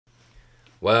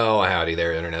Well, howdy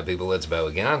there, Internet people. It's Bo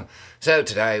again. So,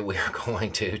 today we are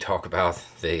going to talk about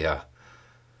the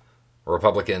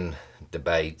Republican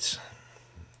debates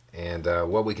and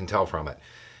what we can tell from it.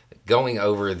 Going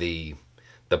over the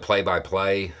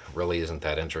play-by-play really isn't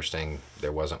that interesting.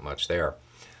 There wasn't much there.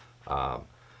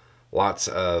 Lots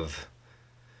of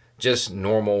just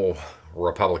normal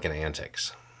Republican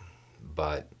antics.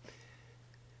 But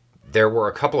there were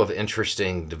a couple of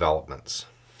interesting developments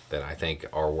that I think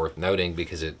are worth noting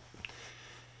because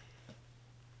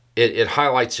it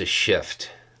highlights a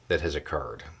shift that has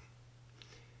occurred.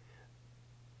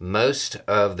 Most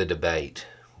of the debate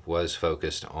was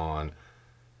focused on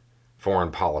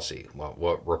foreign policy, well,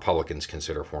 what Republicans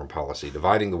consider foreign policy,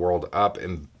 dividing the world up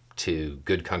into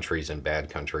good countries and bad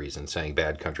countries and saying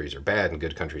bad countries are bad and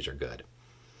good countries are good.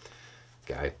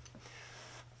 Okay?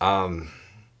 And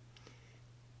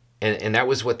that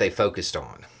was what they focused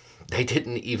on. They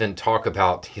didn't even talk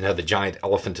about, the giant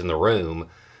elephant in the room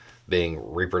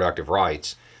being reproductive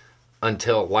rights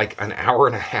until like an hour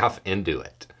and a half into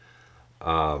it.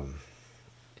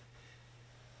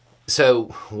 So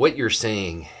what you're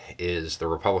seeing is the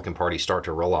Republican Party start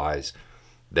to realize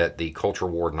that the culture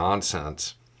war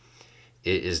nonsense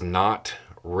is not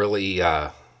really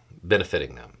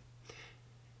benefiting them.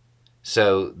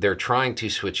 So they're trying to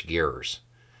switch gears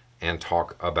and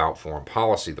talk about foreign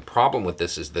policy. The problem with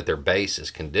this is that their base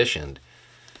is conditioned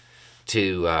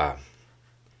to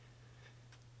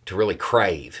really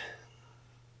crave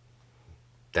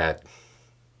the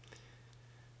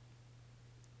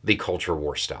culture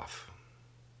war stuff.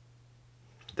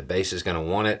 The base is going to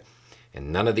want it,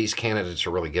 and none of these candidates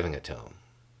are really giving it to them.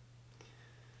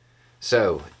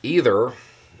 So either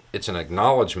it's an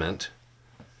acknowledgement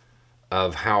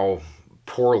of how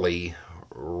poorly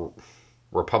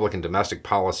Republican domestic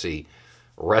policy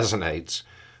resonates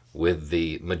with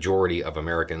the majority of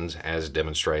Americans as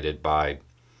demonstrated by,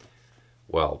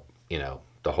 well,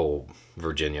 the whole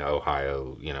Virginia,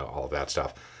 Ohio, all of that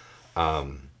stuff.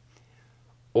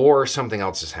 Or something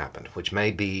else has happened, which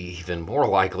may be even more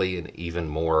likely and even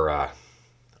more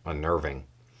unnerving.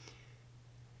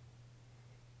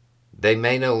 They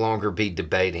may no longer be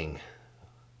debating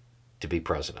to be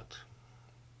president.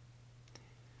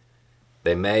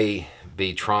 They may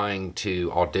be trying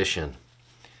to audition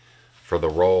for the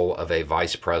role of a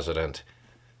vice president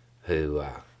who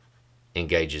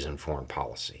engages in foreign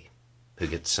policy, who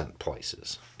gets sent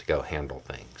places to go handle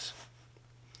things.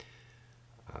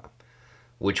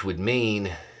 Which would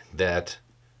mean that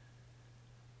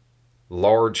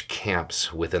large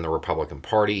camps within the Republican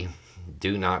Party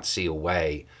do not see a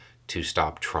way to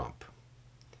stop Trump.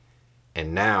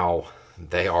 And now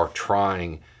they are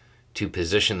trying to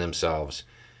position themselves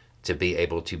to be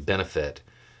able to benefit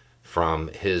from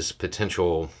his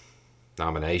potential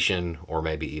nomination or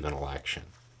maybe even election.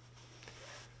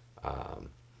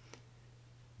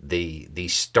 The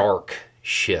stark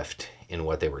shift in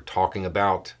what they were talking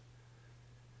about,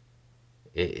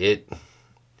 it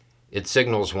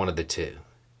signals one of the two.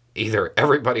 Either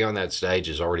everybody on that stage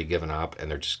has already given up and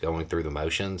they're just going through the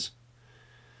motions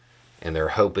and they're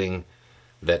hoping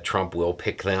that Trump will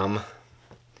pick them,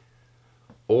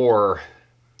 or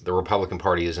the Republican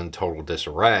Party is in total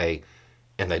disarray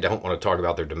and they don't want to talk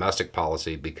about their domestic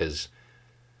policy because,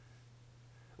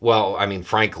 well,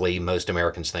 frankly, most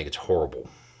Americans think it's horrible.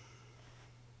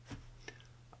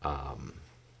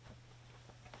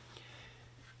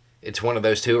 It's one of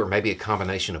those two, or maybe a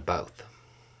combination of both.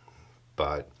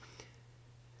 But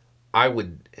I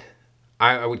would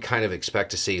kind of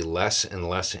expect to see less and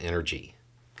less energy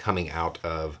coming out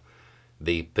of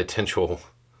the potential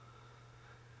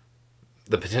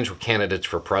candidates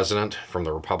for president from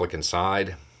the Republican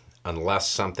side, unless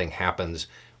something happens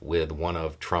with one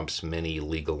of Trump's many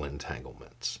legal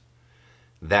entanglements.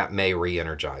 That may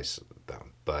re-energize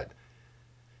them. But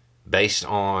based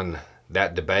on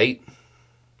that debate,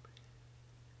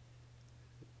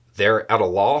 they're at a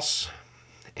loss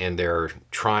and they're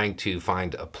trying to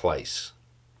find a place.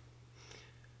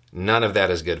 None of that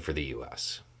is good for the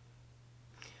U.S.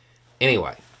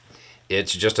 Anyway,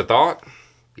 it's just a thought.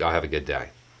 Y'all have a good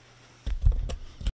day.